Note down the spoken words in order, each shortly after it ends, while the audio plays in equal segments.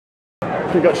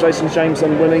Congratulations, James,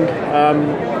 on winning.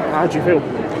 How do you feel?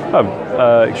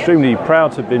 Extremely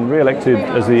proud to have been re-elected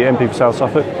as the MP for South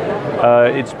Suffolk.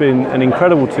 It's been an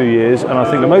incredible 2 years, and I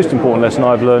think the most important lesson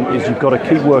I've learned is you've got to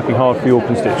keep working hard for your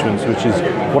constituents, which is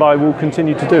what I will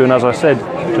continue to do. And as I said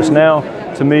just now,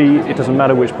 to me, it doesn't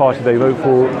matter which party they vote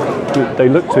for. They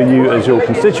look to you as your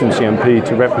constituency MP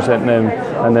to represent them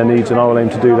and their needs, and I will aim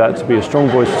to do that, to be a strong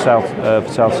voice for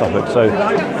South Suffolk. So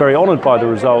very honoured by the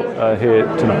result here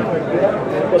tonight.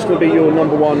 What's going to be your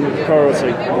number one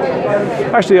priority?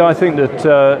 Actually, I think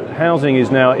that housing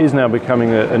is now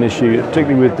becoming an issue,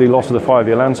 particularly with the loss of the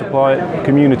 5-year land supply.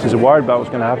 Communities are worried about what's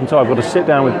going to happen, so I've got to sit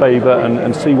down with BABA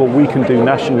and see what we can do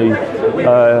nationally,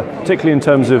 particularly in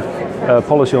terms of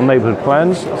policy on neighbourhood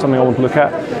plans, something I want to look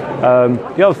at.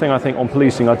 The other thing I think on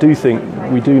policing, I do think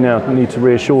we do now need to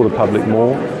reassure the public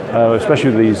more,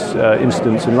 especially with these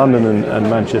incidents in London and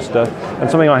Manchester. And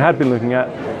something I had been looking at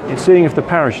is seeing if the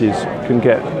parishes can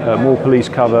get more police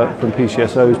cover from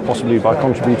PCSOs, possibly by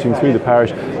contributing through the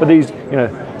parish. But these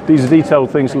are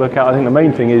detailed things to look at. I think the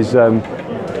main thing is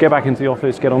to get back into the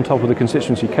office, get on top of the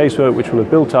constituency casework, which will have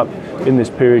built up in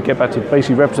this period, get back to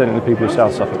basically representing the people of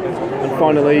South Suffolk. And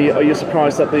finally, are you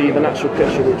surprised at the natural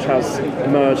picture which has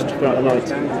emerged throughout the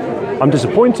night? I'm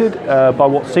disappointed by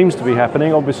what seems to be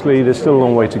happening. Obviously, there's still a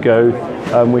long way to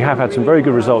go. We have had some very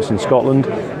good results in Scotland,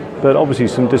 but obviously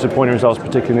some disappointing results,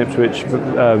 particularly in Ipswich.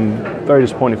 Very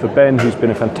disappointing for Ben, who's been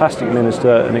a fantastic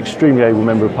minister, an extremely able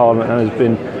member of Parliament,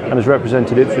 and has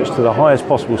represented Ipswich to the highest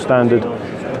possible standard.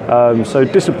 So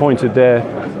disappointed there,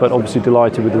 but obviously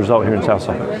delighted with the result here in South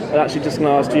Suffolk. And actually, just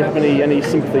going to ask, do you have any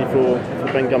sympathy for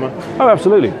Ben Gummer? Oh,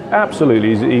 absolutely,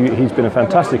 absolutely. He's been a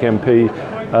fantastic MP.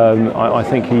 I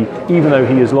think even though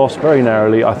he has lost very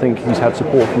narrowly, I think he's had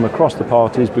support from across the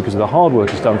parties because of the hard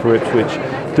work he's done for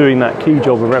Ipswich, doing that key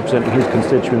job of representing his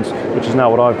constituents, which is now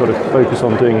what I've got to focus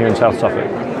on doing here in South Suffolk.